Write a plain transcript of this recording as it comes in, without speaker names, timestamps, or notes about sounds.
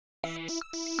Hello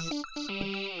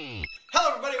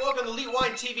everybody, welcome to Elite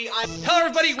Wine TV. Hello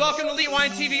everybody, welcome to Elite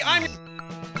Wine TV.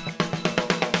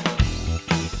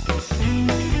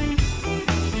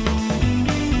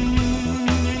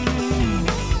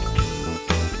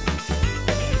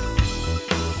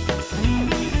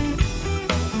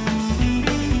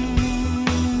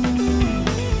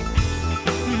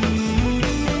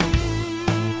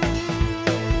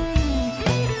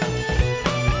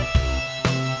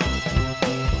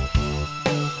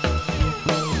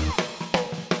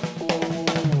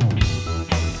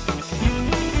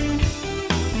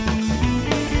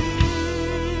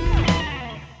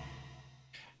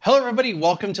 Hello everybody,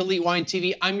 welcome to Elite Wine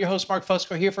TV. I'm your host, Mark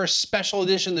Fusco, here for a special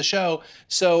edition of the show.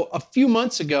 So a few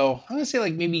months ago, I'm gonna say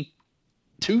like maybe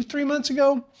 2-3 months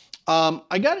ago,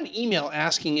 I got an email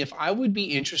asking if I would be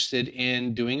interested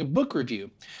in doing a book review.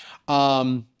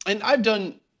 And I've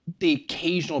done the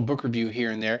occasional book review here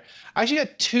and there. I actually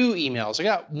got 2 emails. I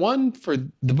got one for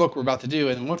the book we're about to do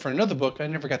and one for another book. I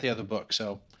never got the other book,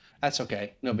 so that's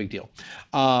okay, no big deal.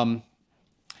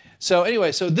 So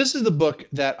anyway, so this is the book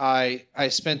that I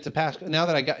spent the past, now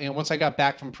that I got, once I got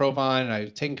back from Provine and I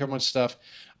was taking care of much stuff,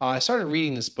 I started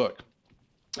reading this book.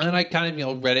 And I kind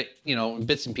of, read it, in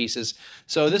bits and pieces.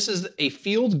 So this is a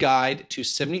field guide to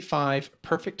 75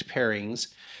 perfect pairings,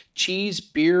 cheese,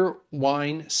 beer,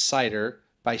 wine, cider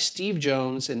by Steve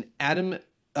Jones and Adam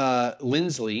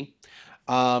Lindsley.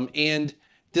 And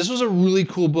this was a really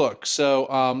cool book.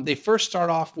 So they first start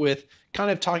off with kind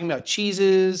of talking about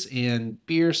cheeses and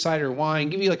beer, cider, wine,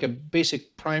 give you like a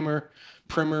basic primer,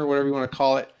 whatever you want to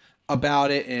call it,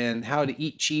 about it and how to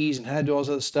eat cheese and how to do all this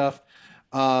other stuff.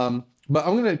 But I'm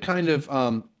going to kind of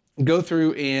go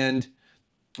through and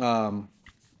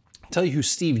tell you who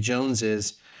Steve Jones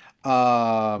is.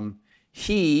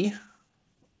 He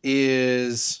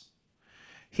runs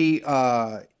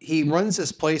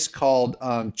this place called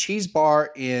Cheese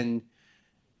Bar in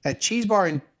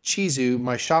Chizu,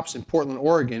 my shop's in Portland,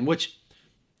 Oregon, which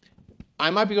I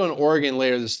might be going to Oregon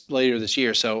later this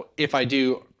year. So if I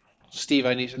do, Steve,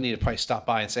 I need to probably stop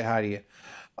by and say hi to you.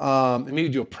 And maybe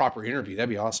do a proper interview. That'd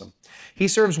be awesome. He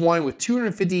serves wine with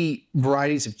 250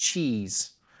 varieties of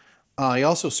cheese. He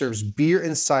also serves beer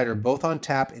and cider, both on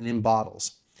tap and in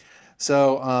bottles.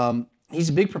 So he's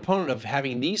a big proponent of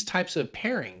having these types of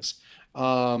pairings.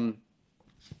 And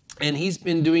he's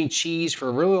been doing cheese for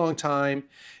a really long time.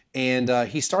 And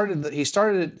he started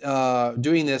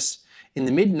doing this in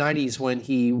the mid-90s when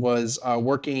he was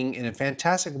working in a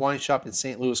fantastic wine shop in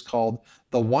St. Louis called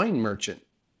The Wine Merchant.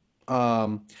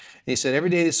 And he said every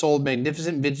day they sold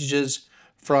magnificent vintages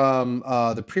from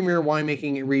the premier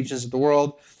winemaking regions of the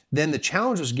world. Then the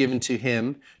challenge was given to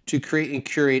him to create and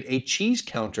curate a cheese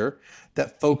counter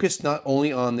that focused not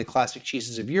only on the classic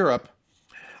cheeses of Europe,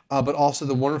 but also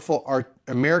the wonderful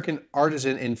American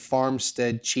artisan and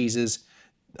farmstead cheeses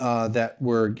that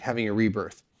were having a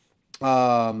rebirth.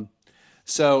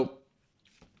 So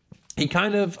he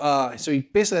kind of, so he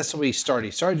basically, that's what he started.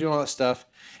 He started doing all that stuff.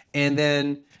 And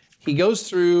then he goes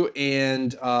through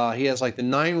and he has like the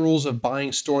 9 rules of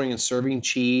buying, storing, and serving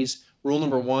cheese. Rule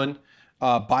number 1,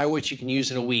 buy what you can use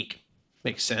in a week.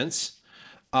 Makes sense.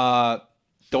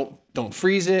 Don't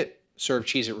freeze it. Serve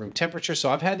cheese at room temperature. So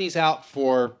I've had these out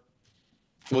for,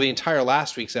 well, the entire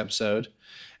last week's episode.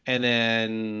 And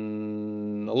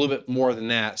then a little bit more than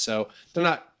that. So they're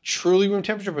not truly room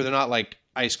temperature, but they're not like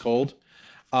ice cold.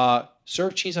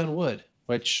 Serve cheese on wood,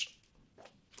 which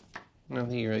I don't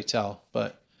think you can really tell,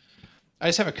 but I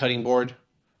just have a cutting board.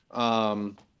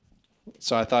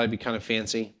 So I thought it'd be kind of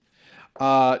fancy.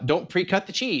 Don't pre-cut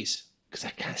the cheese because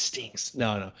that kind of stinks.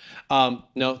 No,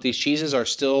 these cheeses are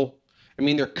still, I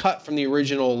mean, they're cut from the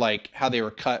original, like how they were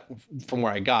cut from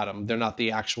where I got them. They're not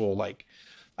the actual, like,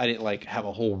 I didn't like have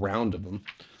a whole round of them.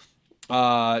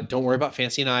 Don't worry about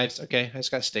fancy knives. Okay, I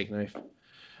just got a steak knife.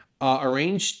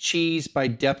 Arrange cheese by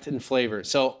depth and flavor.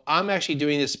 So I'm actually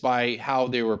doing this by how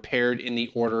they were paired in the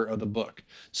order of the book.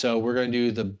 So we're going to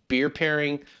do the beer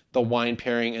pairing, the wine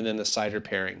pairing, and then the cider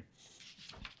pairing.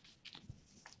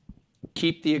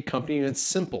 Keep the accompaniment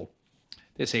simple.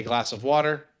 They say a glass of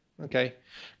water. Okay.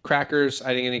 Crackers. I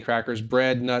didn't get any crackers.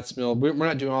 Bread, nuts, milk. We're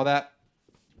not doing all that.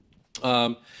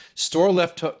 Store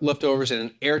leftovers in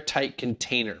an airtight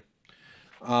container.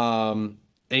 And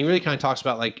he really kind of talks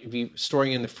about like if you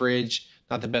storing in the fridge,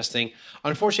 not the best thing.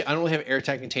 Unfortunately, I don't really have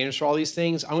airtight containers for all these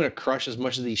things. I'm going to crush as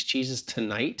much of these cheeses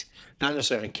tonight, not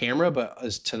necessarily on camera, but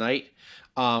as tonight,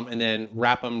 and then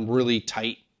wrap them really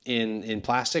tight in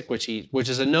plastic, which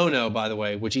is a no-no, by the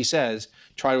way, which he says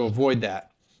try to avoid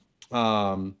that.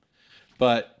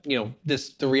 But the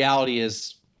reality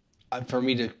is, for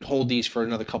me to hold these for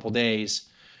another couple days,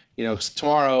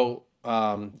 tomorrow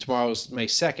tomorrow's May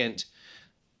 2nd.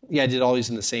 Yeah, I did all these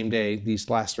in the same day, these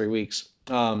last 3 weeks.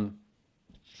 I'll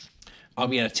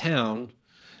be out of town.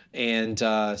 And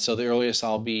so the earliest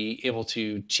I'll be able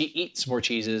to eat some more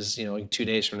cheeses, you know, in 2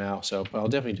 days from now. So, but I'll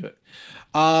definitely do it.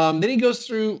 Then he goes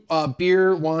through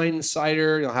beer, wine,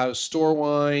 cider, you know, how to store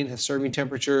wine, has serving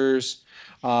temperatures,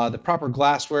 the proper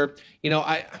glassware. You know,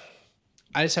 I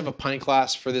just have a pint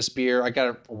glass for this beer. I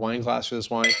got a wine glass for this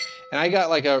wine. And I got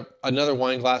like another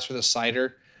wine glass for the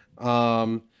cider,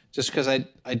 just because I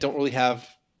don't really have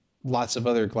lots of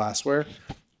other glassware.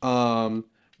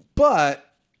 But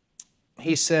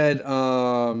he said,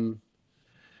 in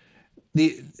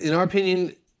our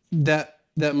opinion, that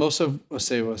most of,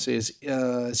 it's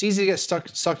easy to get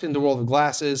sucked into the world of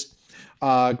glasses.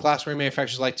 Glassware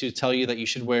manufacturers like to tell you that you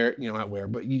should wear, you know, not wear,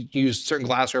 but you use certain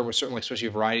glassware with certain, like, especially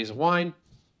varieties of wine.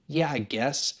 Yeah, I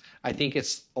guess. I think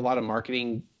it's a lot of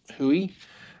marketing hooey.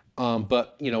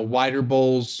 But, you know, wider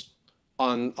bowls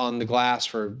on the glass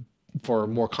for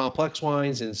more complex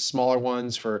wines and smaller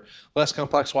ones for less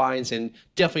complex wines, and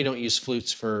definitely don't use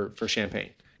flutes for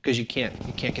champagne because you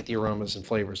can't get the aromas and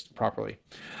flavors properly.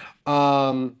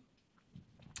 And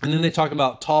then they talk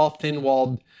about tall,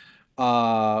 thin-walled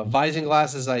Weizen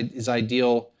glass is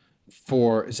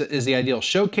the ideal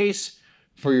showcase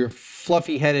for your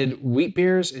fluffy-headed wheat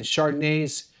beers, and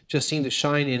Chardonnays just seem to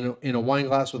shine in a wine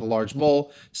glass with a large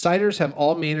bowl. Ciders have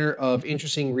all manner of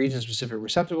interesting region-specific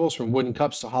receptacles, from wooden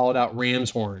cups to hollowed-out ram's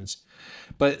horns.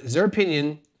 But is their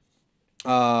opinion,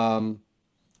 can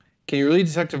you really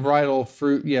detect a varietal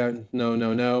fruit? Yeah,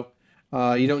 no.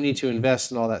 You don't need to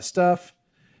invest in all that stuff.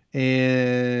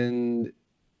 And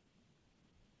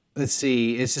let's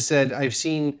see. It's just said, I've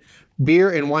seen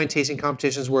beer and wine tasting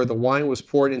competitions where the wine was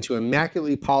poured into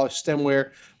immaculately polished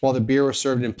stemware while the beer was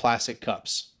served in plastic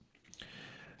cups.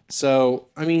 So,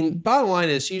 I mean, bottom line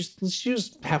is let's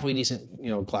use halfway decent, you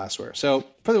know, glassware. So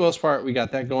for the most part, we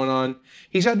got that going on.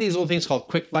 He's got these little things called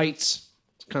quick bites.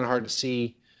 It's kind of hard to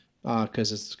see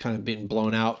because it's kind of been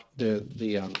blown out,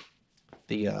 the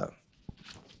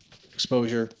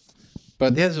exposure.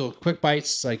 But they have little quick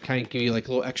bites, like kind of give you like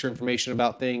a little extra information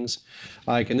about things.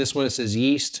 Like in this one, it says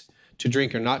yeast, to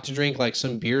drink or not to drink. Like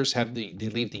some beers have they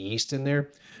leave the yeast in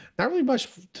there. Not really much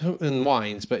in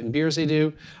wines, but in beers they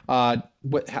do.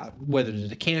 Whether to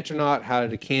decant or not, how to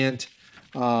decant,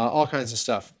 all kinds of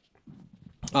stuff.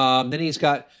 Then he's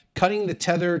got cutting the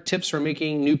tether, tips for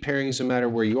making new pairings no matter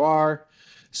where you are.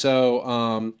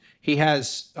 So he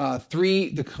has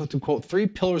three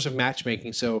pillars of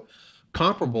matchmaking. So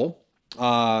comparable,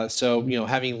 so, you know,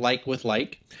 having like with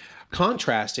like.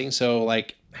 Contrasting, so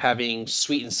like having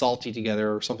sweet and salty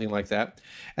together or something like that.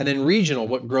 And then regional,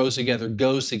 what grows together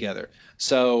goes together.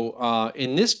 So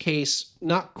in this case,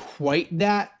 not quite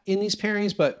that in these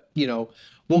pairings, but, you know,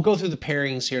 we'll go through the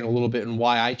pairings here in a little bit and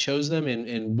why I chose them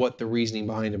and what the reasoning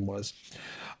behind them was.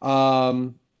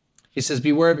 He says,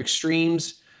 beware of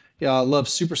extremes. Love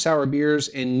super sour beers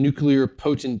and nuclear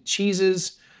potent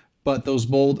cheeses, but those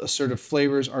bold, assertive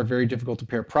flavors are very difficult to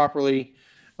pair properly.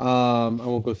 I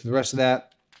won't go through the rest of that.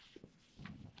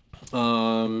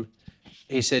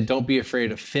 He said, don't be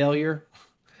afraid of failure.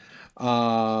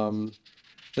 Let's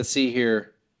see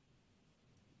here.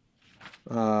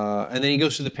 And then he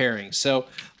goes through the pairings. So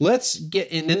let's get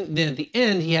in. Then at the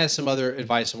end, he has some other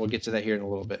advice, and we'll get to that here in a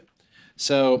little bit.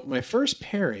 So my first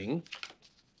pairing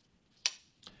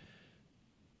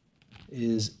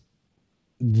is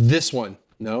this one.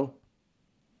 No.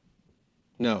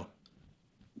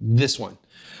 This one.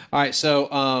 All right,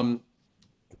 so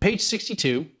page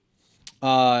 62,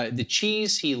 the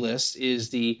cheese he lists is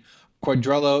the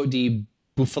Quadrello di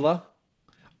Bufala,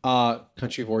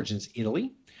 country of origins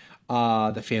Italy.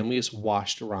 The family is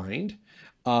washed rind.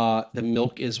 The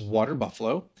milk is water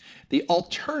buffalo. The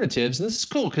alternatives, and this is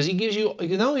cool because he gives you,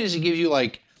 not only does he give you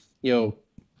like, you know,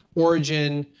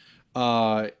 origin,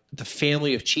 the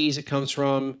family of cheese it comes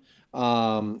from,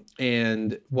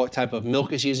 and what type of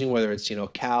milk it's using, whether it's, you know,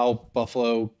 cow,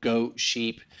 buffalo, goat,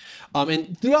 sheep.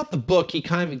 And throughout the book, he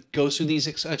kind of goes through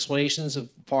these explanations as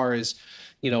far as,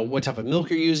 you know, what type of milk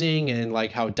you're using and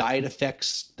like how diet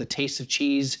affects the taste of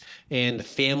cheese and the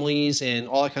families and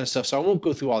all that kind of stuff. So I won't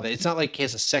go through all that. It's not like he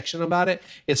has a section about it.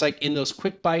 It's like in those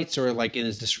quick bites or like in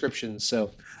his descriptions.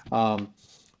 So,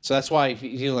 so that's why,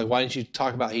 you know, like, why didn't you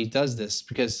talk about he does this?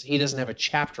 Because he doesn't have a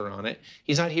chapter on it.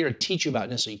 He's not here to teach you about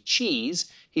necessarily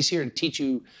cheese. He's here to teach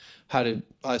you how to,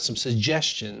 some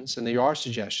suggestions, and there are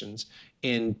suggestions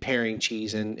in pairing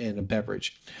cheese and a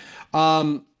beverage.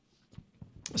 So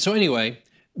anyway,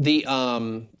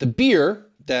 the beer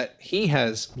that he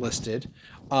has listed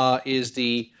is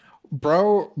the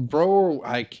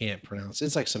I can't pronounce.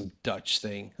 It's like some Dutch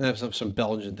thing, some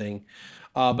Belgian thing,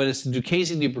 but it's the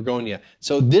Duchesse de Bourgogne.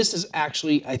 So this is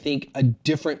actually, I think, a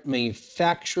different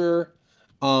manufacturer.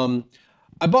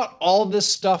 I bought all this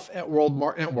stuff at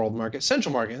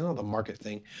Central Market, not the market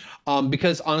thing,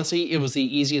 because honestly, it was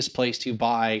the easiest place to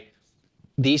buy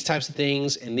these types of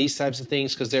things and these types of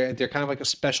things, because they're kind of like a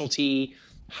specialty,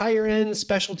 higher end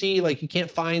specialty. Like you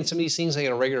can't find some of these things like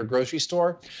at a regular grocery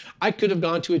store. I could have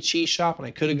gone to a cheese shop, and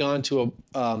I could have gone to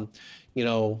a,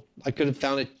 I could have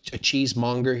found a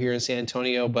cheesemonger here in San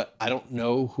Antonio, but I don't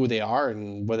know who they are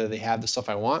and whether they have the stuff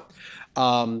I want.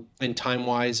 And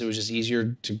time-wise, it was just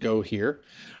easier to go here.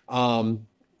 And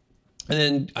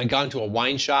then I got into a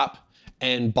wine shop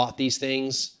and bought these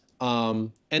things.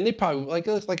 And they probably like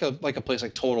a place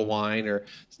like Total Wine or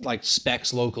like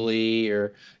Specs locally,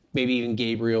 or maybe even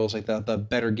Gabriel's, like the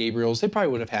better Gabriel's. They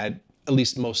probably would have had at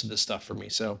least most of this stuff for me.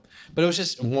 So, but it was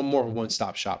just more of a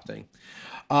one-stop shop thing.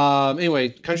 Anyway,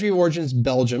 country of origins,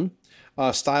 Belgium.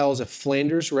 Style is a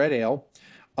Flanders red ale.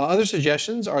 Other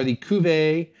suggestions are the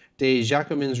Cuvée des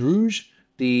Jacobins Rouge,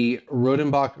 the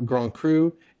Rodenbach Grand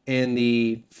Cru, and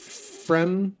the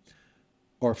Frem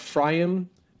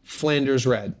Flanders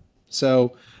Red.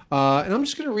 So, and I'm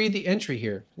just going to read the entry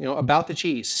here. About the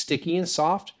cheese: sticky and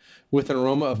soft with an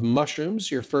aroma of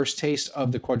mushrooms. Your first taste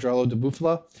of the Quadrello de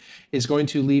Bufala is going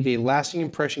to leave a lasting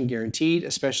impression guaranteed,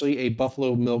 especially a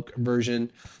buffalo milk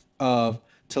version of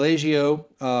Taleggio.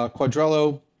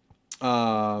 Quadrello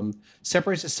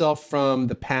separates itself from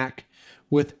the pack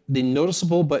with the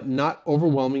noticeable but not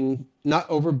overbearing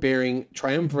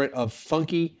triumvirate of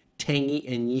funky, tangy,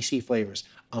 and yeasty flavors.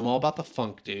 I'm all about the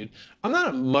funk, dude. I'm not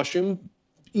a mushroom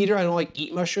eater. I don't like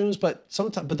eat mushrooms, but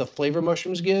the flavor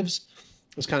mushrooms gives,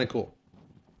 it's kind of cool.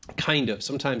 Kind of.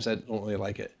 Sometimes I don't really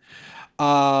like it.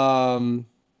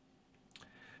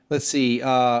 Let's see.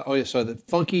 So the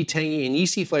funky, tangy, and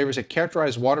yeasty flavors that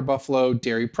characterize water buffalo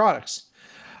dairy products.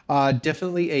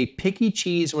 Definitely a picky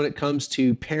cheese when it comes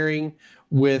to pairing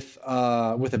with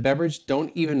a beverage.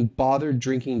 Don't even bother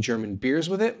drinking German beers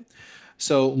with it.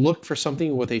 So look for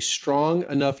something with a strong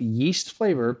enough yeast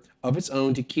flavor of its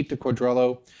own to keep the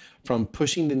Quadrello from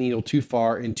pushing the needle too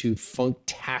far into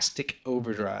funktastic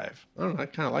overdrive. I don't know, I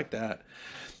kind of like that.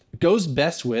 It goes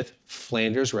best with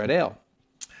Flanders Red Ale.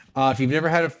 If you've never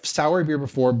had a sour beer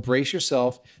before, brace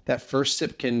yourself. That first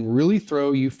sip can really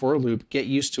throw you for a loop. Get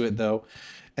used to it though.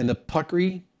 And the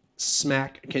puckery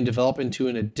smack can develop into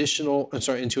an addiction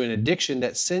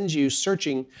that sends you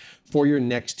searching for your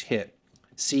next hit.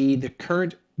 See the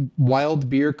current wild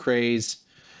beer craze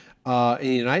in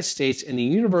the United States and the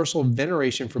universal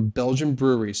veneration for Belgian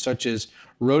breweries such as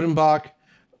Rodenbach,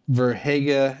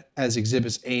 Verhaeghe as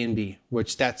exhibits A and B,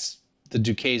 which that's the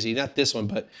Duchesse, not this one,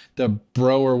 but the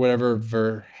Bro or whatever,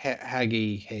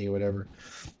 Verhaeghe, whatever.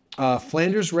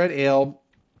 Flanders Red Ale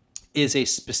is a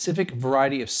specific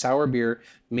variety of sour beer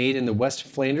made in the West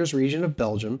Flanders region of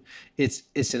Belgium. It's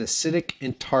an acidic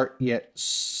and tart yet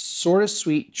sort of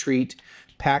sweet treat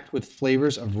packed with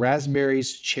flavors of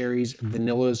raspberries, cherries,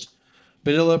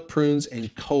 vanilla, prunes,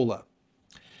 and cola.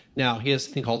 Now, he has a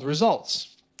thing called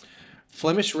results.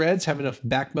 Flemish Reds have enough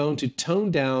backbone to tone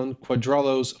down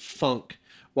Quadrello's funk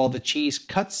while the cheese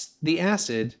cuts the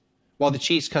acid.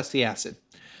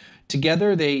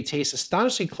 Together, they taste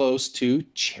astonishingly close to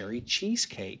cherry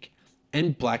cheesecake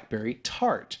and blackberry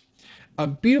tart. A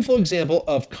beautiful example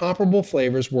of comparable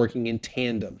flavors working in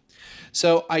tandem.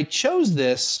 So I chose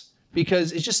this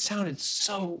because it just sounded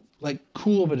so like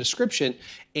cool of a description,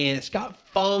 and it's got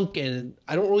funk, and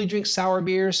I don't really drink sour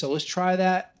beer, so let's try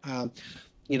that.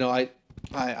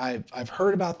 I've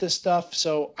heard about this stuff,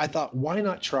 so I thought, why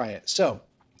not try it? So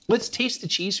let's taste the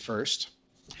cheese first.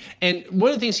 And one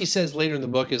of the things he says later in the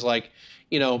book is like,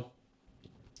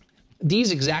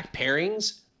 these exact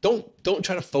pairings, don't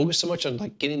try to focus so much on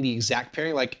like getting the exact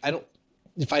pairing. Like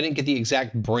if I didn't get the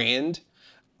exact brand,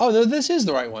 oh no, this is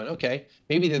the right one. Okay,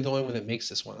 maybe they're the only one that makes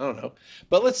this one. I don't know.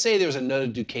 But let's say there's another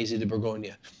Duchesse de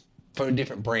Bourgogne from a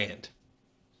different brand.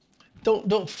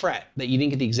 Don't fret that you didn't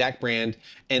get the exact brand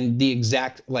and the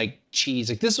exact like cheese.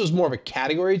 Like this was more of a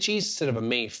category of cheese instead of a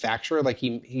manufacturer, like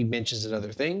he mentions in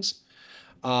other things.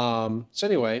 So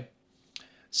anyway,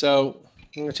 I'm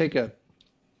gonna take a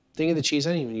thing of the cheese.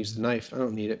 I didn't even use the knife. I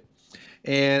don't need it.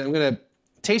 And I'm gonna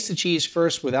taste the cheese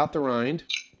first without the rind.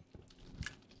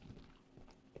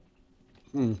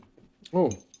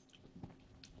 Oh,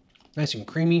 nice and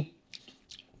creamy.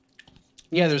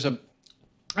 Yeah, there's a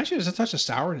touch of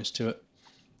sourness to it.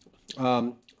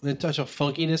 And a touch of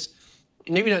funkiness.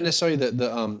 Maybe not necessarily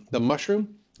the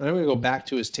mushroom. I'm gonna go back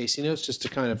to his tasting notes just to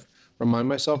kind of remind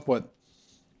myself what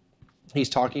he's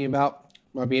talking about.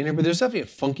 might be in here, but there's definitely a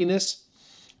funkiness.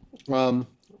 I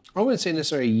wouldn't say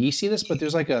necessarily a yeastiness, but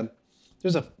there's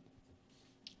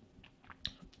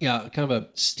yeah, kind of a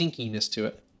stinkiness to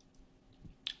it.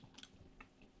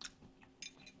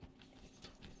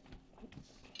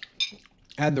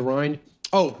 Add the rind.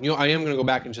 Oh, you know, I am going to go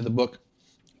back into the book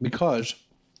because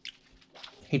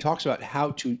he talks about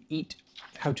how to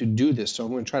do this. So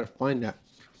I'm going to try to find that.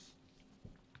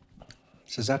 It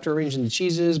says after arranging the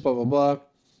cheeses, blah, blah, blah.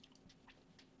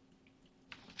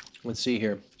 Let's see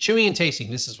here. Chewing and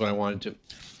tasting. This is what I wanted to.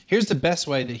 Here's the best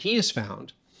way that he has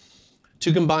found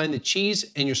to combine the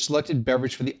cheese and your selected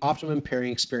beverage for the optimum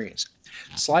pairing experience.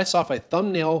 Slice off a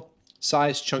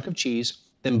thumbnail-sized chunk of cheese,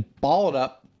 then ball it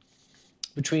up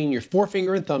between your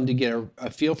forefinger and thumb to get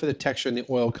a feel for the texture and the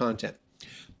oil content.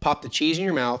 Pop the cheese in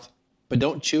your mouth, but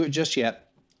don't chew it just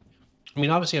yet. I mean,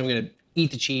 obviously I'm going to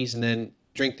eat the cheese and then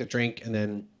drink the drink and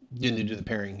then do the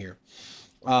pairing here.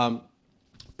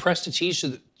 Press the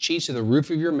cheese to the roof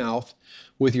of your mouth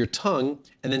with your tongue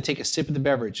and then take a sip of the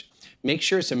beverage. Make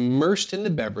sure it's immersed in the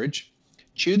beverage.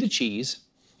 Chew the cheese,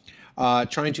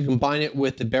 trying to combine it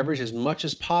with the beverage as much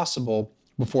as possible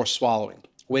before swallowing.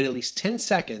 Wait at least 10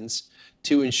 seconds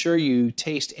to ensure you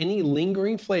taste any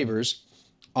lingering flavors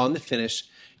on the finish.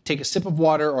 Take a sip of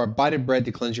water or a bite of bread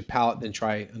to cleanse your palate, then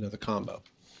try another combo.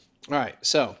 All right,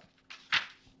 so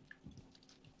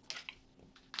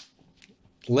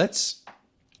let's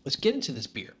get into this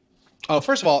beer. Oh,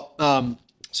 first of all,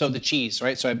 so the cheese,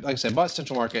 right? So like I said, I bought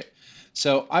Central Market.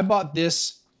 So I bought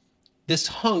this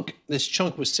chunk was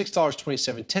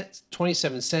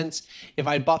 $6.27. If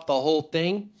I bought the whole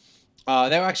thing,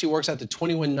 that actually works out to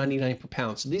 $21.99 per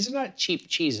pound. So these are not cheap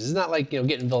cheeses. It's not like, you know,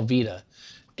 getting Velveeta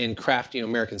and Kraft, you know,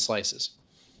 American slices.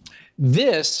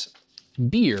 This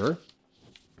beer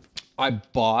I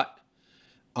bought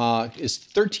is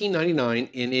 $13.99,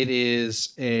 and it is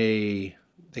they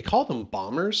call them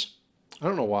bombers. I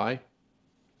don't know why.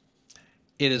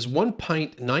 It is 1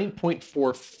 pint,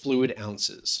 9.4 fluid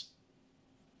ounces.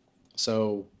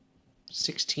 So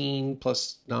 16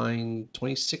 plus 9,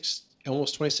 26,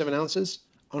 almost 27 ounces.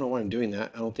 I don't know why I'm doing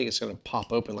that. I don't think it's going to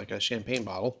pop open like a champagne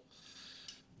bottle.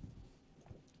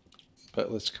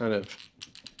 But let's kind of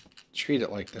treat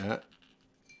it like that.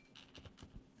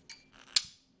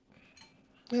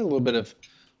 And a little bit of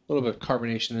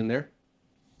carbonation in there.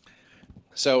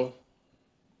 So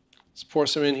let's pour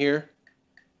some in here.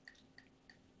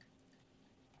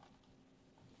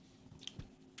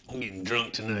 I'm getting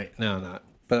drunk tonight. No, I'm not.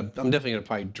 But I'm definitely going to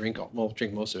probably drink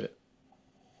most of it.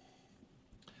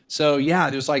 So yeah,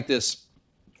 there's like this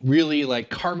really like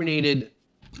carbonated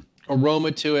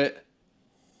aroma to it.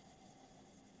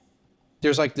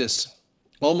 There's like this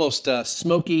almost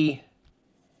smoky,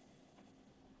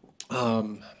 I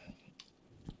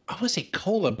want to say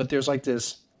cola, but there's like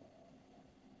this,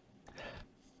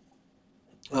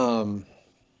 man,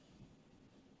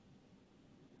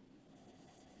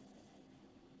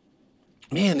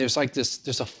 there's like this,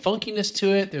 there's a funkiness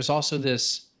to it. There's also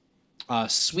this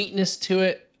sweetness to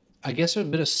it. I guess a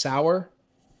bit of sour.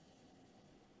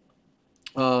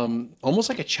 Almost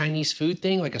like a Chinese food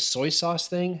thing, like a soy sauce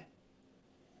thing.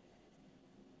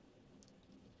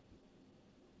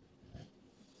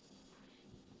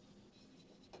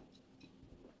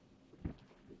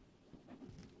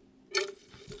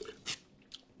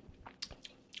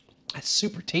 That's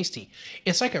super tasty.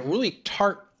 It's like a really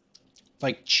tart,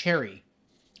 like cherry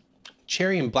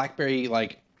and blackberry,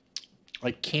 like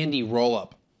candy roll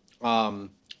up,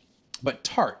 but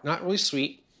tart, not really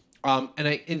sweet. And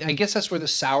I guess that's where the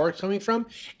sour is coming from.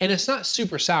 And it's not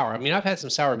super sour. I mean, I've had some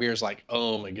sour beers like,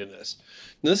 oh my goodness.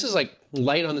 Now, this is like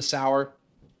light on the sour.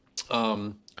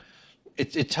 A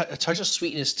touch of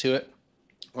sweetness to it,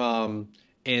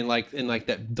 and like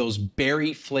that those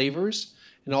berry flavors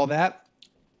and all that.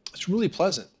 It's really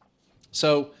pleasant.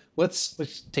 So let's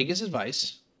take his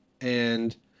advice,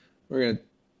 and we're gonna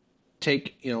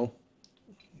take, you know,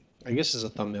 I guess it's a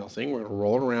thumbnail thing. We're gonna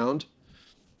roll it around.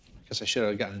 I guess I should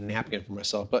have gotten a napkin for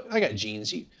myself, but I got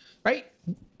jeans, right?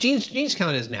 Jeans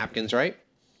count as napkins, right?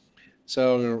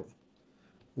 So I'm gonna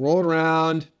roll it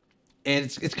around, and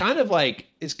it's kind of like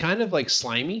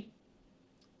slimy.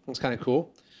 It's kind of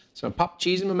cool. So I pop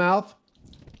cheese in my mouth.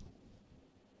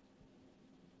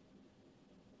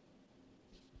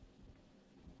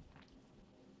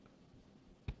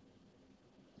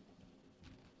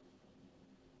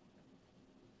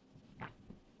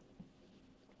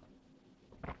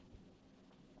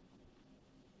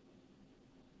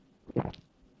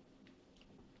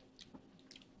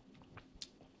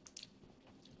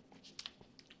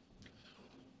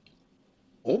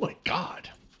 Oh my God.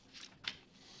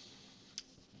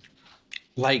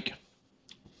 Like,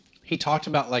 he talked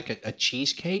about like a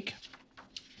cheesecake.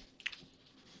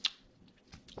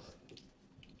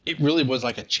 It really was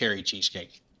like a cherry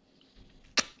cheesecake.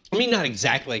 I mean, not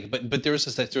exactly, but there was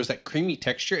that creamy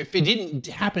texture. If it didn't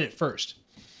happen at first,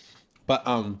 but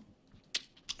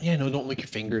yeah, no, don't lick your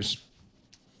fingers.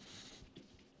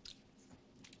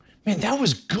 Man, that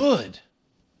was good.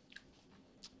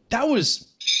 That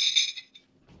was,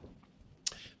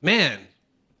 man.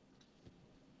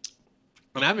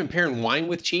 And I've been pairing wine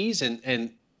with cheese,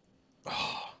 and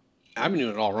oh, I've been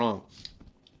doing it all wrong.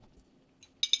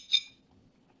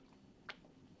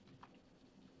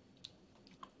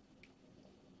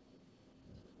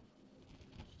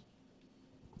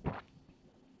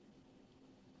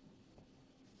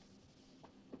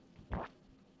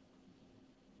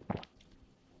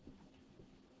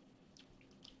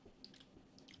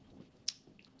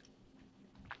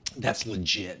 That's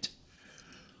legit.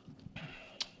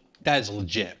 That is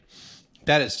legit.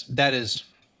 That is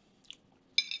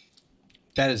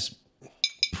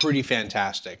pretty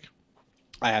fantastic,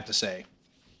 I have to say.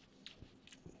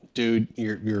 Dude,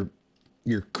 you're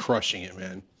crushing it,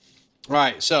 man. All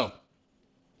right, so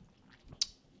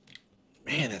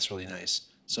man, that's really nice.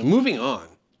 So moving on,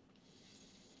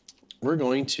 we're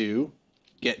going to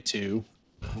get to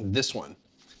this one.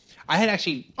 I had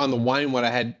actually on the wine what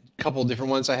I had a couple of different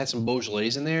ones. I had some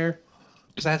Beaujolais in there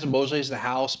because I had some Beaujolais in the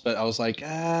house, but I was like,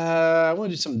 I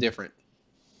want to do something different.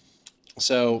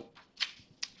 So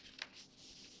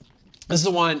this is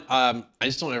the one I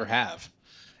just don't ever have,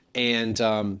 and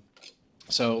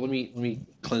so let me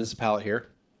cleanse the palate here.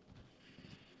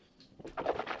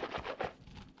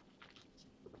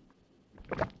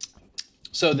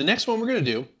 So the next one we're gonna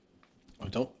do.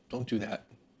 Oh, don't do that.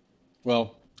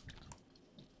 Well,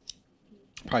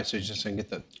 probably so just gonna get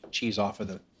the cheese off of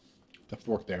the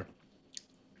fork there.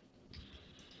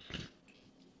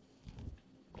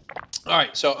 All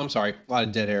right, so I'm sorry, a lot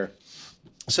of dead air.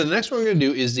 So the next one we're gonna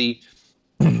do is the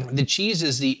cheese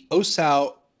is the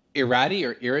Ossau Iraty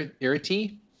or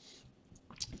Iraty.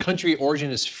 Country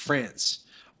origin is France,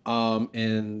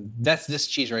 and that's this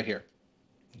cheese right here.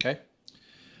 Okay.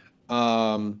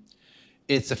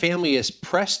 It's the family is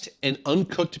pressed and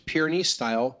uncooked Pyrenees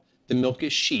style. The milk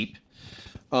is sheep.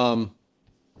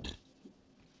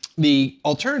 The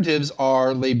alternatives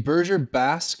are Le Berger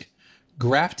Basque,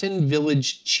 Grafton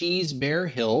Village Cheese Bear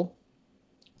Hill,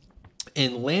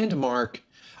 and Landmark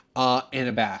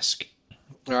Anabasque.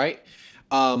 All right.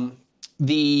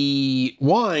 The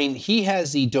wine, he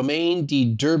has the Domaine de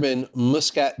Durban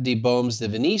Muscat de Beaumes de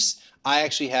Venise. I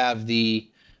actually have the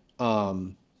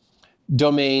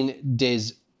Domaine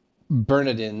des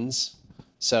Bernardins.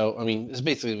 So, I mean, it's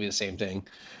basically the same thing.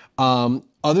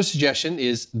 Other suggestion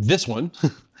is this one.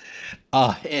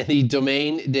 And the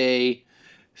Domaine de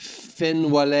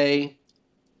Fenouillet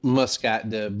Muscat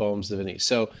de Beaumes de Venise.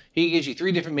 So he gives you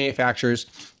 3 different manufacturers.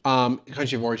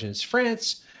 Country of origin is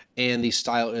France, and the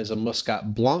style is a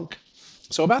Muscat Blanc.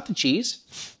 So about the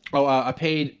cheese, I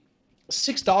paid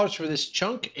 $6 for this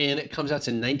chunk, and it comes out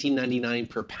to $19.99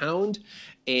 per pound.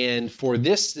 And for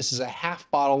this is a half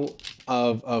bottle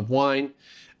of wine,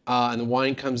 and the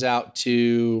wine comes out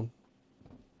to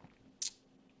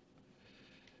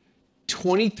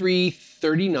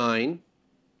 $23.39.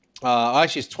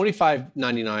 Actually, it's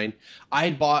 $25.99. I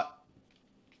had bought,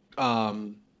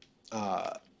 kind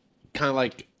of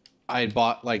like I had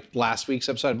bought like last week's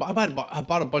episode. I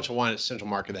bought a bunch of wine at Central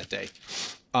Market that day.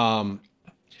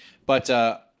 But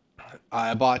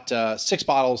I bought 6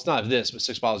 bottles, not of this, but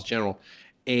 6 bottles in general.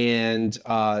 And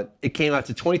it came out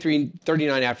to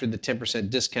 $23.39 after the 10%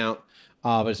 discount,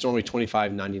 but it's normally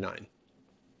 $25.99.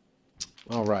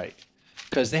 All right.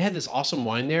 Because they had this awesome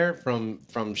wine there from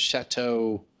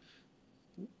Chateau.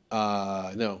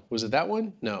 No, was it that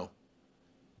one? No.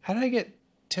 How did I get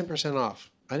 10% off?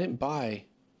 I didn't buy.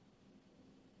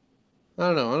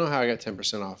 I don't know how I got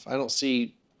 10% off. I don't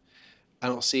see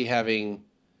having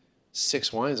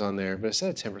 6 wines on there, but it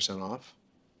said 10% off.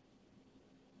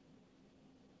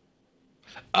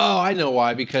 Oh, I know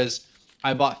why, because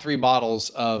I bought 3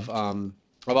 bottles of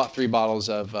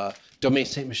Domaine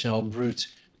Saint Michel Brut,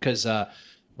 because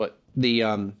what the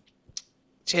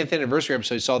 10th anniversary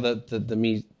episode, you saw the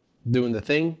me doing the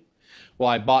thing. Well,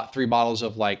 I bought 3 bottles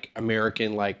of like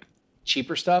American like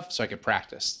cheaper stuff so I could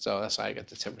practice. So that's how I got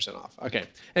the 10% off. Okay.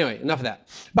 Anyway, enough of that.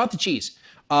 About the cheese.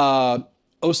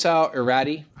 Ossau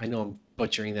Iraty. I know I'm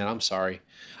butchering that. I'm sorry.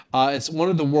 It's one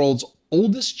of the world's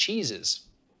oldest cheeses.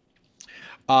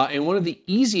 And one of the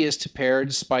easiest to pair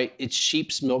despite its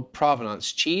sheep's milk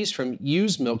provenance. Cheese from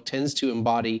ewe's milk tends to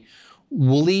embody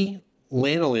woolly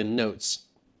lanolin notes.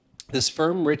 This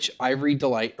firm, rich ivory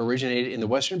delight originated in the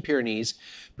Western Pyrenees,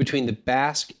 between the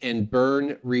Basque and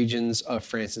Béarn regions of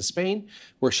France and Spain,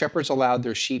 where shepherds allowed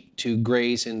their sheep to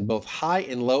graze in both high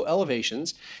and low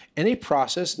elevations, in a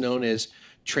process known as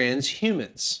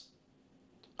transhumance.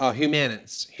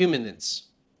 Humanance.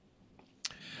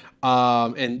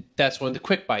 And that's one of the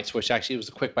quick bites, which actually was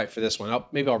the quick bite for this one.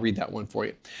 Maybe I'll read that one for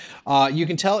you. You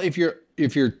can tell if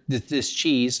this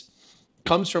cheese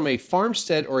comes from a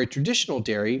farmstead or a traditional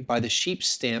dairy by the sheep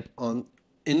stamp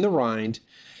in the rind.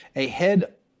 A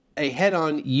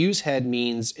head-on use head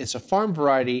means it's a farm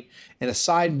variety, and a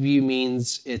side view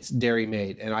means it's dairy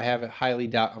made. And I have a highly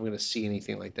doubt I'm going to see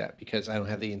anything like that because I don't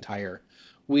have the entire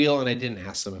wheel and I didn't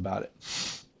ask them about it.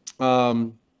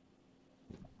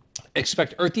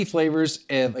 Expect earthy flavors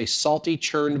of a salty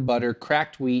churned butter,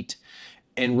 cracked wheat,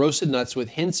 and roasted nuts with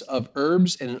hints of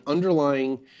herbs and an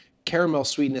underlying caramel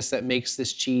sweetness that makes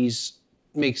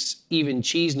even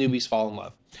cheese newbies fall in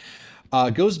love.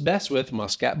 Goes best with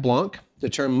Muscat Blanc. The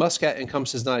term Muscat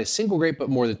encompasses not a single grape, but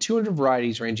more than 200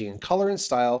 varieties ranging in color and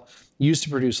style, used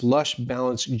to produce lush,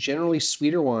 balanced, generally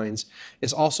sweeter wines.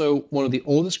 It's also one of the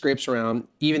oldest grapes around.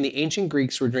 Even the ancient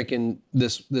Greeks were drinking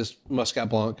this Muscat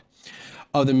Blanc.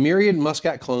 Of the myriad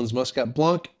Muscat clones, Muscat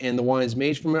Blanc and the wines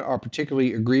made from it are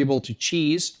particularly agreeable to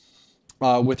cheese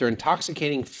with their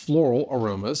intoxicating floral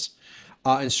aromas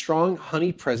and strong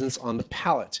honey presence on the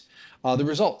palate. The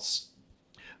results.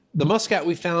 The Muscat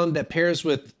we found that pairs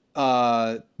with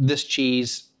this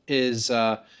cheese is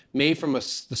made from the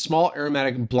small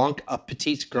aromatic Blanc à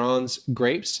Petits Grands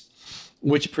grapes,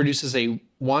 which produces a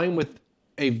wine with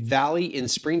a valley in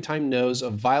springtime nose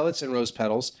of violets and rose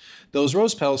petals. Those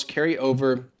rose petals carry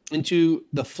over into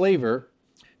the flavor,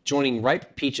 joining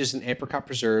ripe peaches and apricot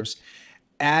preserves.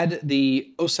 Add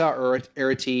the Ossau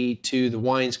Iraty to the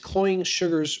wine's cloying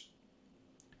sugars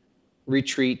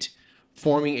retreat,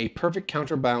 forming a perfect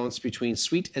counterbalance between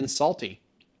sweet and salty.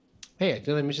 Hey,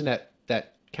 didn't I mention that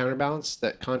counterbalance,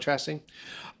 that contrasting?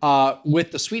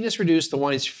 With the sweetness reduced, the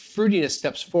wine's fruitiness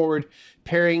steps forward,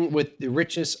 pairing with the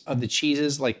richness of the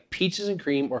cheeses like peaches and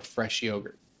cream or fresh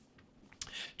yogurt.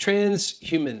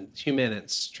 Transhumance.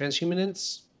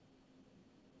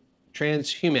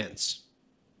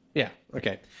 Yeah,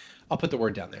 okay. I'll put the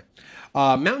word down there.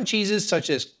 Mountain cheeses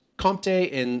such as Comte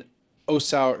and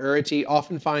Ossau Iraty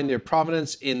often find their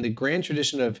provenance in the grand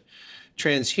tradition of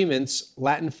transhumance,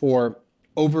 Latin for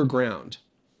overground,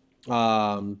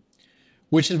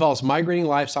 which involves migrating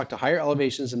livestock to higher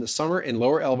elevations in the summer and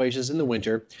lower elevations in the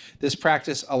winter. This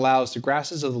practice allows the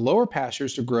grasses of the lower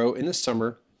pastures to grow in the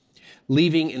summer,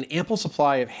 leaving an ample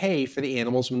supply of hay for the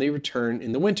animals when they return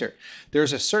in the winter.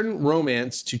 There's a certain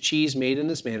romance to cheese made in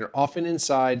this manner, often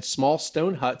inside small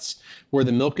stone huts where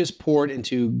the milk is poured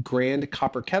into grand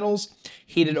copper kettles,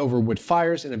 heated over wood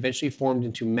fires, and eventually formed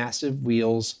into massive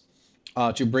wheels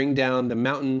to bring down the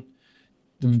mountain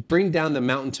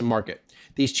to market.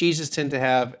 These cheeses tend to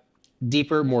have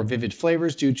deeper, more vivid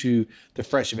flavors due to the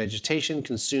fresh vegetation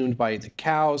consumed by the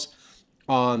cows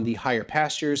on the higher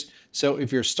pastures. So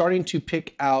if you're starting to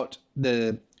pick out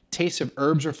the taste of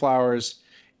herbs or flowers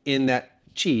in that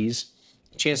cheese,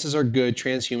 chances are good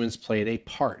transhumans played a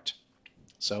part.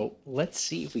 So let's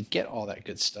see if we get all that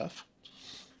good stuff.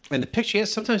 And the picture,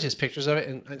 sometimes he has pictures of it,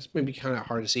 and it's maybe kind of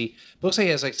hard to see. It looks like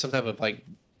he has like some type of like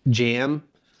jam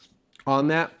on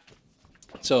that.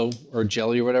 So, or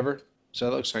jelly or whatever. So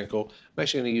that looks kind of cool. I'm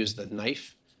actually going to use the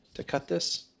knife to cut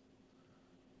this.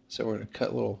 So we're going to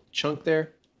cut a little chunk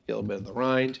there, get a little bit of the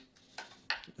rind,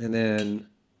 and then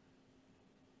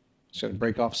just going to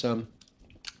break off some.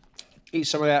 Eat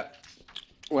some of that.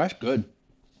 Oh, that's good.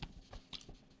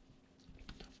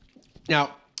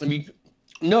 Now, if you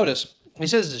notice, he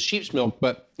says it's sheep's milk,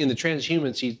 but in the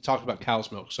transhumance, he talks about cow's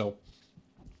milk. So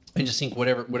I just think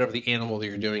whatever the animal that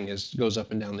you're doing is goes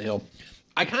up and down the hill.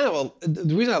 I kind of,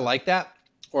 the reason I like that,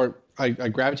 or I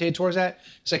gravitated towards that,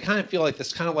 is I kind of feel like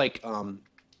this kind of like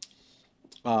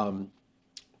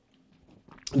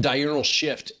diurnal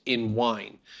shift in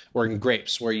wine or in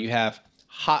grapes, where you have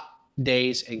hot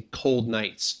days and cold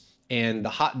nights. And the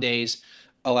hot days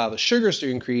allow the sugars to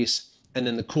increase, and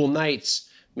then the cool nights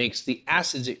makes the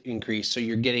acids increase. So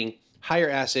you're getting higher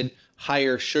acid,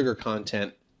 higher sugar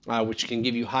content, which can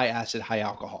give you high acid, high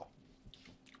alcohol.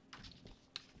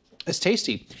 It's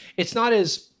tasty. It's not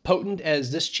as potent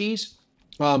as this cheese,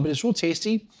 but it's real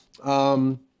tasty.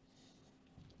 Let's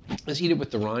eat it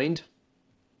with the rind.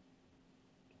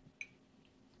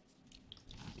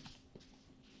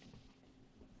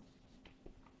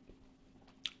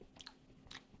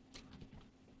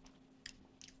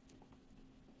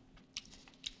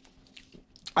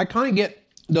 I kind of get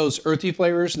those earthy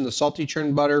flavors and the salty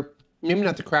churned butter, maybe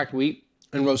not the cracked wheat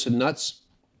and roasted nuts,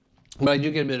 but I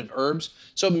do get a bit of herbs.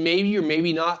 So maybe or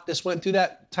maybe not this went through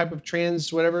that type of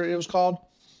trans, whatever it was called,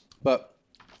 but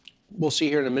we'll see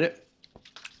here in a minute.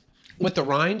 With the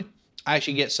rind, I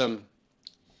actually get some,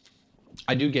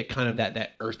 I do get kind of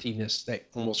that earthiness, that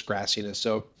almost grassiness.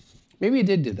 So maybe it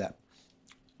did do that.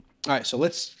 All right, so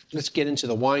let's get into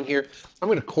the wine here. I'm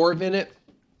gonna Corv in it.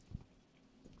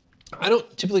 I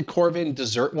don't typically Corv in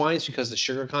dessert wines because the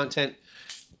sugar content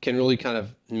can really kind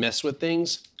of mess with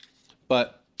things.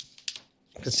 But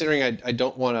considering I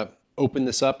don't want to open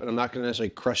this up and I'm not gonna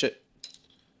necessarily crush it,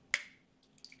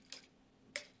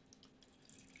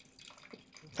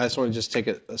 I just want to just take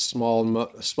a small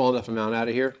enough amount out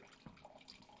of here.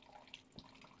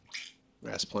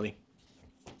 That's plenty.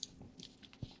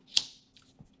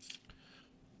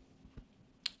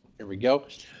 Here we go.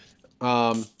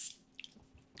 I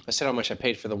said how much I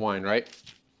paid for the wine, right?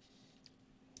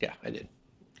 Yeah, I did.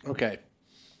 Okay.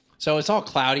 So it's all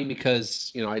cloudy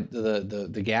because, you know,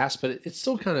 the gas, but it's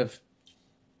still kind of,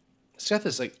 it's got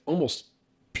this like almost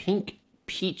pink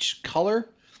peach color.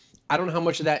 I don't know how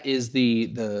much of that is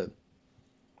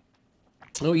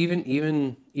oh,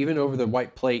 even over the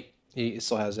white plate, it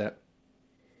still has that.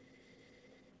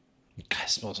 God, it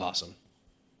smells awesome.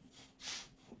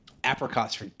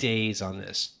 Apricots for days on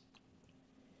this.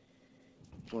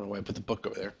 I don't know why I put the book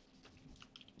over there.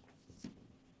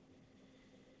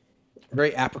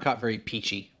 Very apricot, very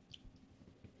peachy.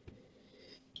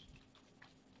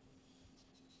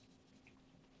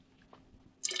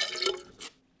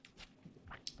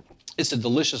 It's a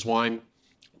delicious wine.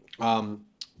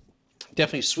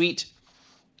 Definitely sweet.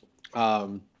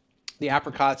 The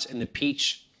apricots and the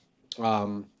peach,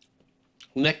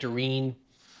 nectarine,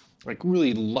 like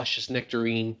really luscious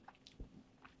nectarine,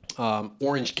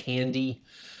 orange candy,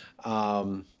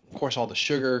 of course all the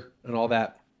sugar and all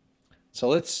that. So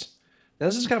now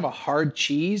this is kind of a hard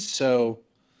cheese, so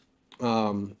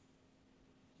I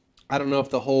don't know if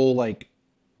the whole like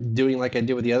doing like I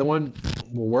did with the other one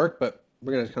will work, but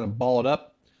we're gonna kind of ball it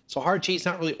up. So hard cheese,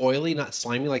 not really oily, not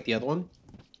slimy like the other one.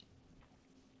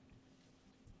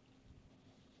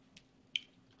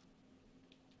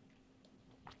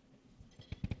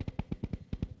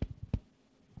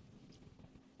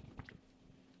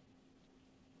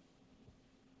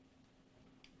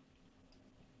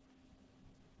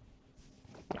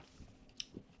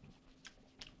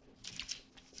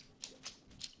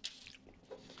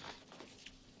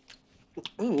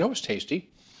 That was tasty.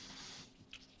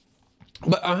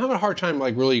 But I'm having a hard time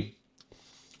like really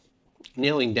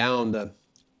nailing down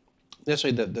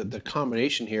necessarily the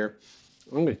combination here.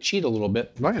 I'm going to cheat a little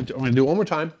bit. I'm going to do it one more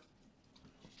time.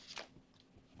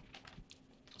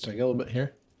 So I get a little bit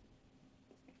here.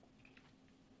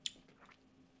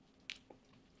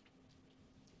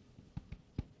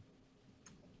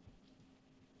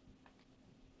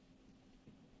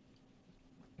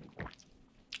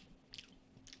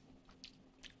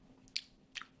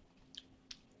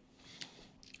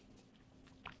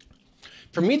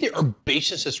 For me, the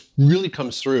herbaceousness really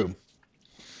comes through.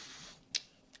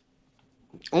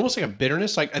 Almost like a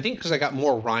bitterness. Like I think because I got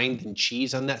more rind than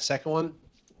cheese on that second one.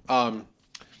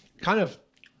 Kind of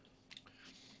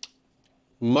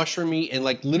mushroomy and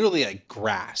like literally like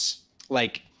grass.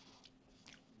 Like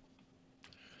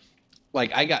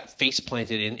I got face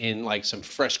planted in like some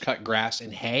fresh cut grass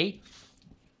and hay.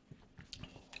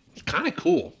 It's kind of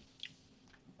cool.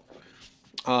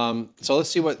 So let's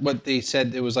see what they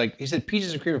said. It was like, he said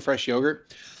peaches and cream and fresh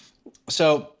yogurt.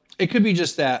 So it could be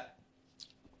just that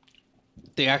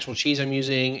the actual cheese I'm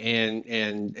using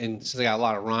and since I got a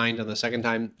lot of rind on the second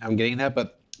time I'm getting that,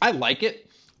 but I like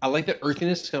it. I like that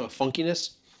earthiness, kind of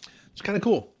funkiness. It's kind of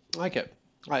cool. I like it.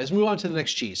 All right, let's move on to the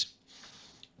next cheese.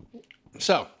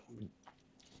 So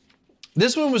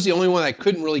this one was the only one I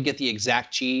couldn't really get the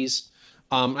exact cheese.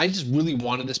 I just really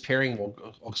wanted this pairing.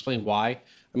 I'll explain why.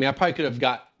 I mean, I probably could have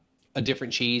got a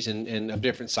different cheese and a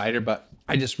different cider, but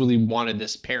I just really wanted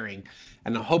this pairing.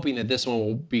 And I'm hoping that this one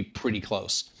will be pretty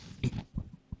close. All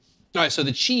right, so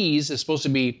the cheese is supposed to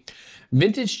be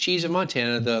vintage cheese of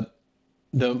Montana, the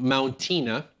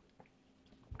Mountina.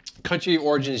 Country of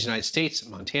origin is United States,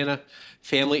 Montana.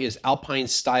 Family is Alpine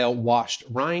style washed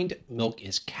rind. Milk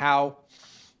is cow.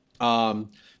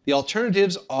 The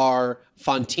alternatives are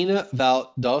Fontina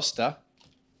Val d'Aosta.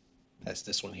 That's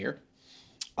this one here.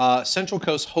 Central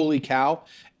Coast Holy Cow,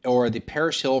 or the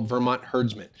Parish Hill Vermont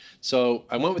Herdsman. So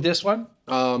I went with this one.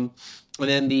 And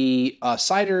then the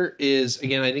cider is,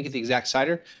 again, I didn't get the exact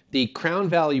cider. The Crown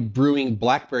Valley Brewing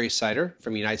Blackberry Cider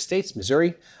from the United States,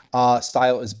 Missouri.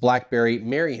 Style is Blackberry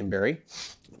Marionberry,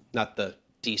 not the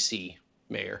DC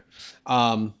mayor.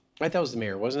 Right, that was the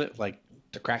mayor, wasn't it? Like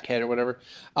the crackhead or whatever.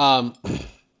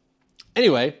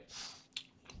 Anyway,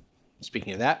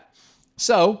 speaking of that,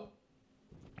 so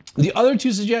the other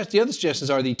suggestions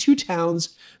are the Two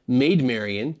Towns Maid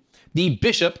Marian, the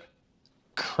Bishop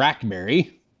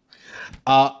Crackberry,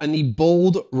 and the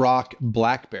Bold Rock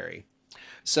Blackberry.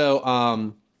 So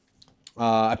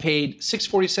I paid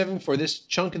 $6.47 for this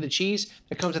chunk of the cheese.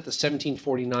 That comes at the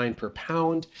 $17.49 per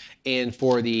pound. And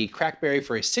for the Crackberry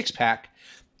for a 6-pack,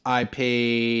 I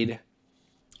paid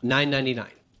 $9.99.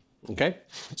 Okay,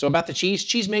 so about the cheese.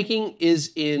 Cheese making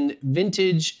is in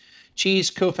vintage cheese.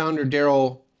 Co-founder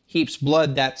Daryl Heap's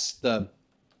blood. That's the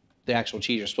actual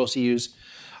cheese you're supposed to use.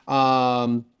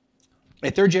 A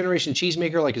third-generation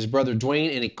cheesemaker like his brother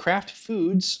Dwayne, and a Kraft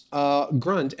Foods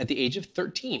grunt at the age of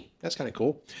 13. That's kind of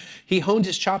cool. He honed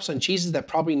his chops on cheeses that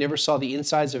probably never saw the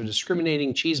insides of a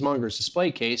discriminating cheesemonger's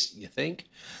display case, you think.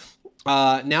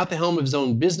 Now at the helm of his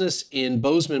own business in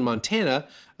Bozeman, Montana,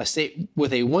 a state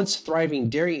with a once thriving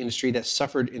dairy industry that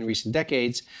suffered in recent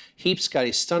decades, Heap's got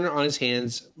a stunner on his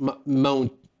hands.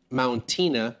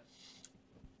 Mountina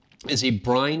is a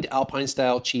brined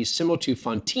Alpine-style cheese similar to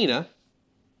Fontina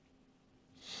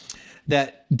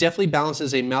that definitely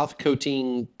balances a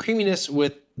mouth-coating creaminess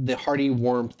with the hearty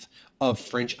warmth of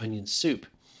French onion soup,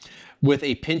 with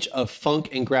a pinch of funk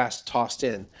and grass tossed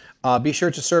in. Be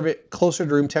sure to serve it closer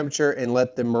to room temperature and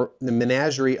let the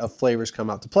menagerie of flavors come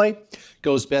out to play.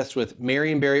 Goes best with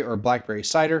Marionberry or blackberry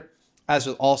cider. As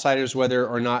with all ciders, whether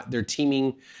or not they're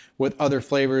teaming with other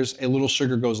flavors, a little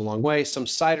sugar goes a long way. Some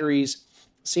cideries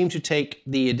seem to take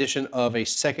the addition of a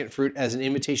second fruit as an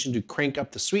invitation to crank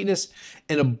up the sweetness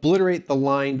and obliterate the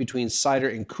line between cider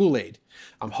and Kool-Aid.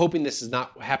 I'm hoping this is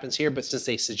not what happens here, but since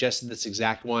they suggested this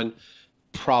exact one,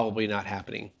 probably not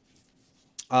happening.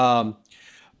 But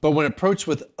when approached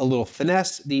with a little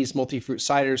finesse, these multi-fruit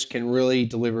ciders can really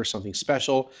deliver something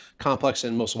special, complex,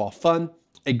 and most of all fun.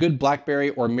 A good blackberry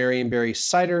or Marionberry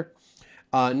cider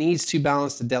needs to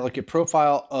balance the delicate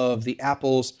profile of the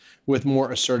apples with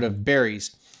more assertive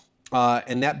berries.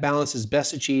 And that balance is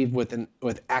best achieved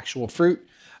with actual fruit,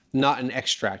 not an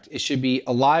extract. It should be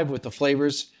alive with the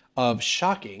flavors of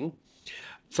shocking,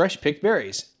 fresh picked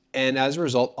berries, and as a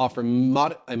result offer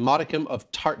a modicum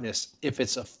of tartness. If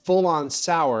it's a full-on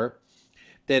sour,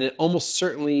 then it almost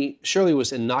surely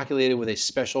was inoculated with a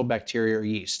special bacteria or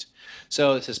yeast.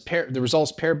 So it says the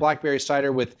results pair blackberry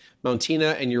cider with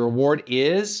Mountina, and your reward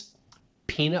is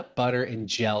peanut butter and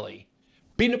jelly.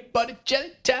 Peanut butter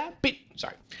jelly time.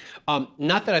 Sorry.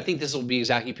 Not that I think this will be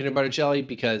exactly peanut butter jelly,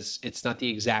 because it's not the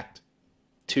exact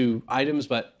two items,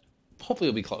 but hopefully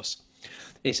it'll be close.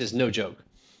 And he says, no joke.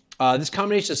 This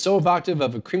combination is so evocative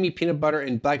of a creamy peanut butter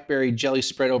and blackberry jelly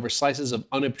spread over slices of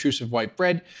unobtrusive white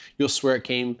bread, you'll swear it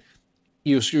came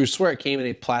in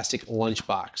a plastic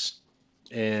lunchbox.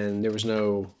 And there was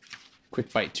no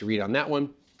quick bite to read on that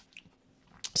one.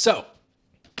 So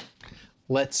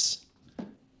let's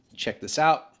check this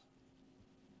out.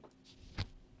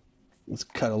 Let's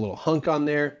cut a little hunk on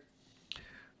there.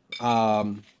 So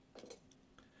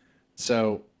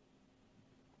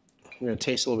I'm going to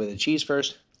taste a little bit of the cheese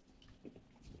first.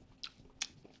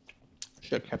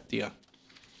 Should have kept the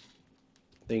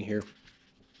thing here.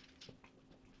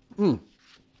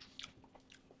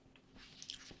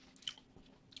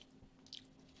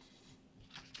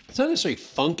 It's not necessarily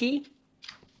funky.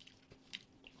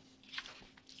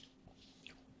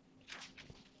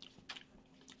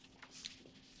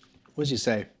 What does he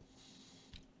say?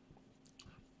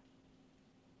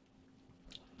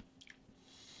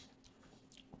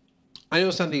 I know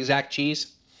it's not the exact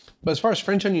cheese, but as far as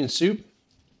French onion soup,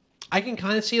 I can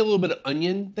kind of see a little bit of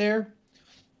onion there.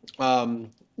 A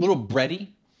little bready.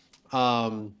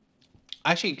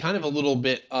 Actually, kind of a little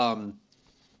bit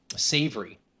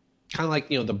savory. Kind of like,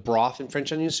 the broth in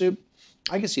French onion soup.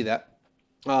 I can see that.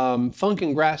 Funk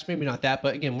and grass, maybe not that,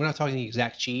 but again, we're not talking the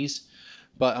exact cheese.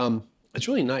 But it's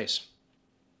really nice.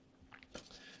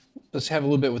 Let's have a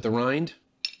little bit with the rind.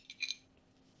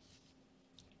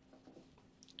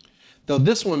 Though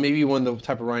this one may be one of the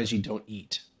type of rinds you don't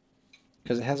eat,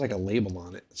 because it has like a label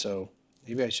on it. So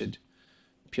maybe I should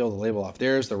peel the label off.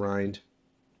 There's the rind.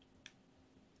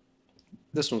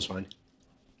 This one's fine.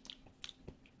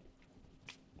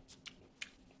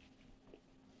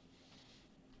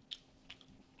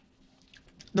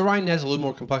 The rind has a little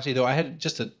more complexity, though. I had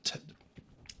just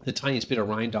the tiniest bit of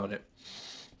rind on it.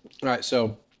 All right,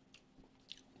 so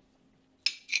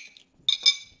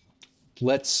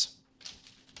let's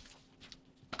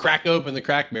crack open the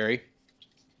crackberry.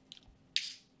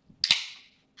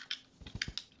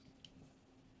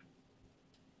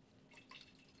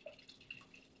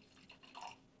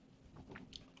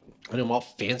 I know I'm all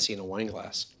fancy in a wine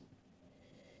glass.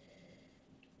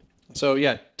 So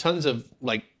yeah, tons of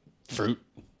like fruit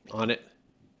on it.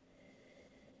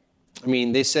 I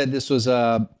mean, they said this was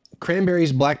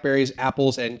cranberries, blackberries,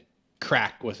 apples, and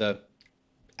crack with a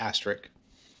asterisk.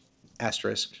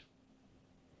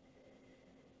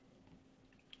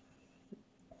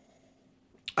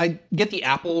 I get the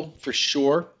apple for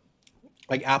sure,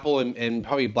 like apple and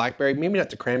probably blackberry. Maybe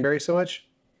not the cranberry so much.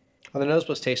 On the nose,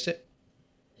 let's taste it.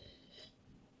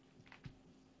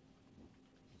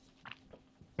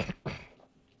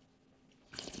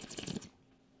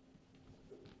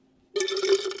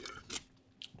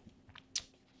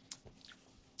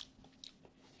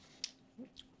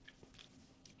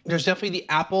 There's definitely the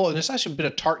apple, and there's actually a bit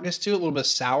of tartness to it, a little bit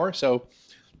sour. So,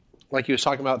 like you was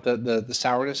talking about the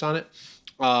sourness on it.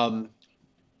 I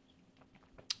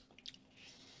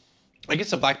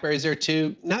guess the blackberry's there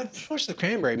too. Not so much the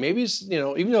cranberry. Maybe it's, you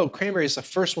know, even though cranberry is the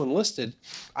first one listed,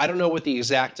 I don't know what the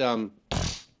exact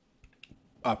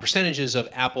percentages of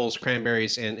apples,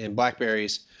 cranberries, and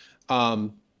blackberries.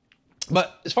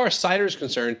 But as far as cider is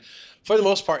concerned, for the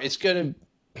most part, it's going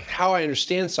to, how I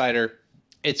understand cider,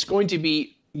 it's going to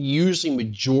be usually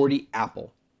majority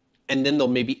apple, and then they'll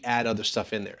maybe add other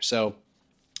stuff in there. So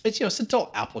it's, you know, it's adult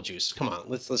apple juice. Come on,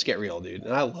 let's get real, dude.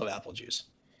 And I love apple juice.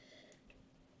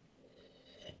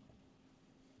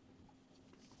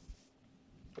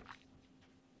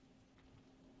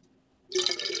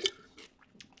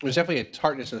 There's definitely a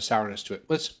tartness and a sourness to it.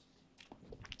 There's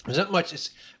not much. I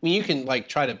mean, you can like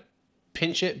try to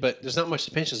pinch it, but there's not much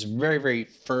to pinch. It's very, very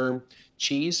firm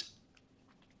cheese.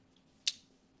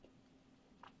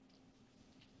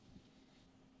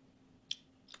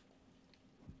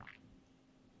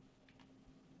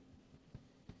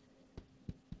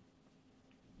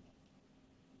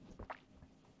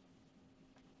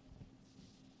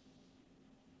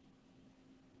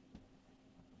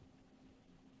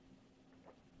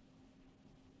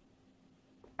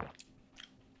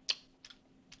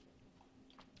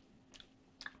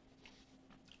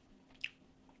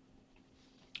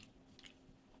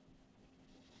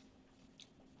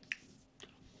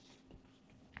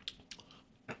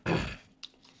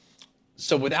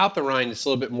 So without the rind, it's a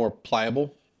little bit more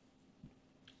pliable.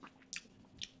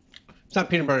 It's not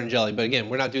peanut butter and jelly, but again,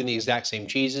 we're not doing the exact same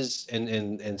cheeses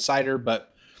and cider,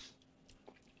 but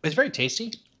it's very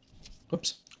tasty.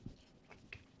 Oops.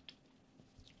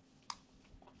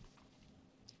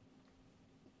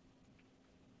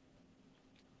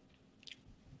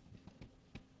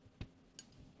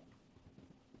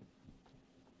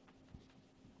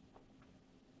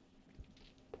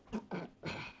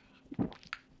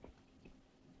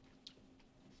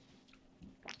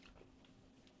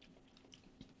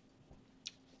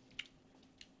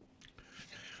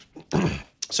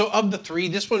 So of the three,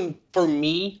 this one for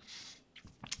me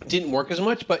didn't work as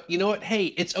much, but you know what? Hey,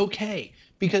 it's okay,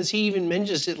 because he even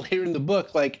mentions it later in the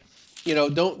book. Like, you know,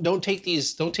 don't take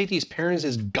these pairings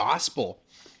as gospel.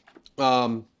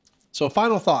 So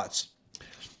final thoughts.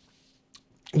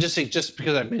 Just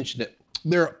because I mentioned it,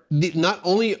 not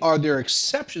only are there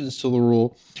exceptions to the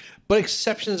rule, but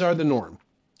exceptions are the norm.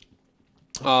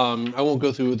 I won't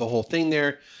go through the whole thing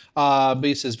there. But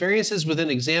he says, variances within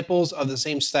examples of the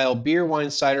same style beer,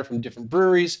 wine, cider from different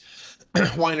breweries,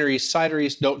 wineries,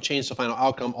 cideries don't change the final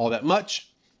outcome all that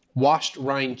much. Washed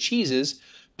rind cheeses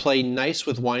play nice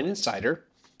with wine and cider.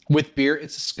 With beer,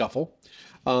 it's a scuffle.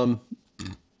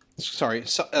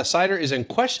 Cider is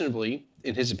unquestionably,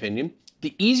 in his opinion,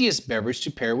 the easiest beverage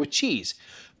to pair with cheese,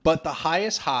 but the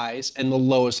highest highs and the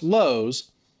lowest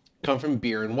lows come from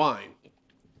beer and wine.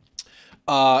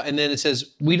 And then it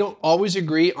says, we don't always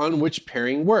agree on which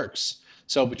pairing works.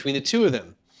 So between the two of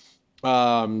them,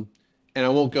 and I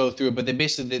won't go through it, but they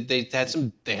basically, they had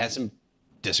some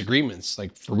disagreements,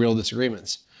 like for real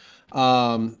disagreements.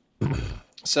 So,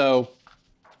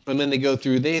 and then they go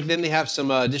through, then they have some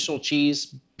additional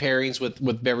cheese pairings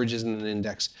with beverages in an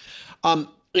index. You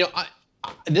know,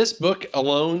 this book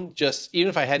alone, just, even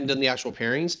if I hadn't done the actual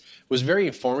pairings, was very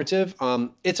informative.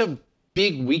 It's a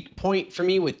big weak point for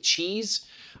me with cheese.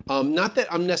 Not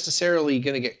that I'm necessarily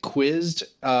going to get quizzed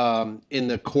in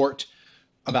the court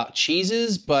about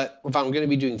cheeses, but if I'm going to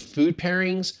be doing food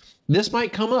pairings, this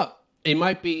might come up. It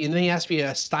might be, and then he asked me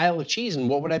a style of cheese and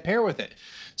what would I pair with it.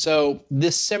 So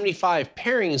this 75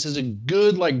 pairings is a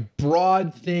good, like,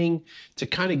 broad thing to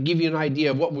kind of give you an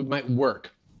idea of what might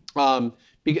work.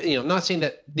 Because, you know, I'm not saying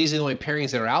that these are the only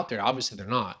pairings that are out there. Obviously, they're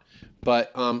not.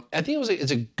 But I think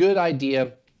it's a good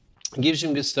idea. It gives you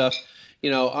some good stuff.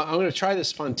 You know, I'm going to try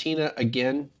this Fontina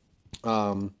again,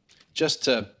 just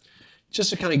to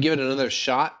kind of give it another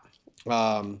shot.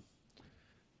 All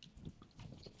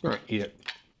right, eat it.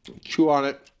 Chew on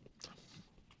it.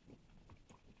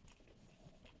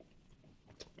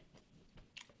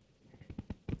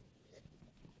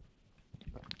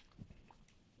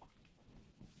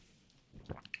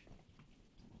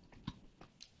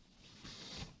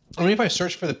 I mean, if I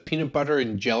search for the peanut butter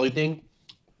and jelly thing,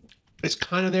 it's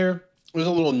kind of there. There's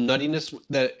a little nuttiness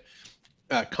that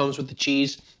comes with the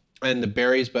cheese and the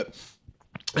berries, but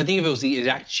I think if it was the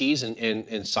exact cheese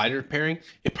and cider pairing,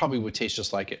 it probably would taste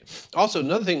just like it. Also,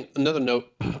 another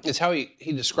note is how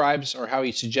he describes or how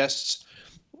he suggests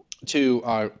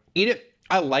to eat it.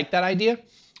 I like that idea,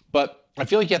 but I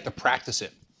feel like you have to practice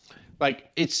it.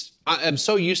 Like I'm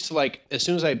so used to like, as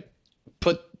soon as I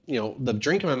put, the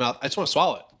drink in my mouth, I just want to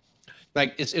swallow it.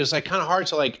 Like it was like kind of hard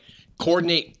to like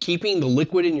coordinate keeping the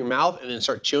liquid in your mouth and then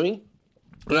start chewing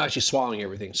and not actually swallowing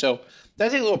everything. So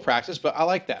that takes a little practice, but I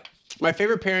like that. My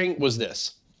favorite pairing was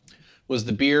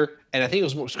the beer, and I think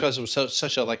it was because it was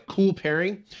such a like cool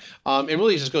pairing. It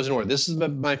really just goes in order. This is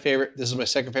my favorite. This is my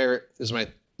second favorite. This is my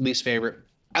least favorite.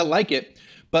 I like it,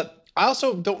 but I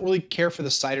also don't really care for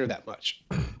the cider that much.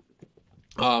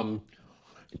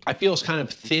 I feel it's kind of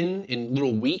thin and a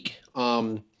little weak.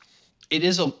 It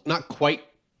is not quite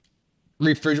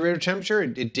refrigerator temperature.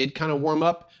 It did kind of warm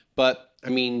up, but I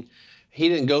mean, he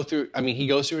didn't go through, he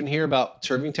goes through in here about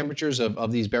serving temperatures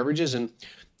of these beverages. And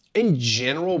in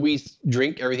general, we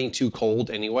drink everything too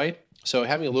cold anyway. So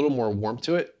having a little more warmth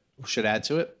to it should add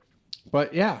to it.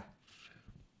 But yeah,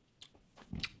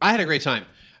 I had a great time.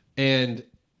 And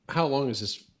how long is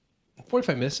this?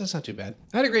 45 minutes, that's not too bad.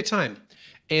 I had a great time.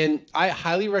 And I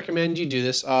highly recommend you do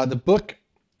this. The book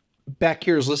back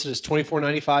here is listed as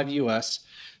 $24.95 US,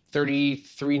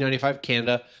 $33.95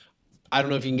 Canada. I don't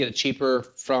know if you can get it cheaper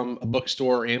from a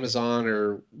bookstore or Amazon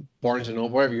or Barnes & Noble,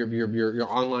 wherever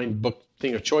your online book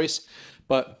thing of choice.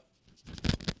 But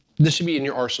this should be in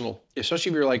your arsenal,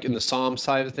 especially if you're like in the Psalm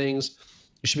side of things.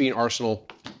 It should be in arsenal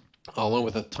along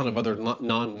with a ton of other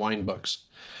non-wine books.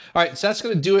 All right, so that's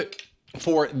going to do it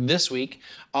for this week.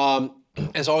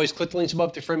 As always, click the links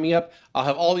above to friend me up. I'll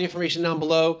have all the information down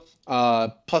below,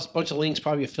 plus a bunch of links,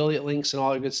 probably affiliate links and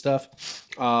all that good stuff.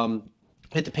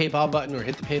 Hit the PayPal button or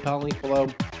hit the PayPal link below.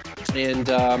 And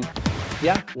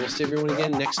yeah, we'll see everyone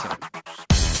again next time.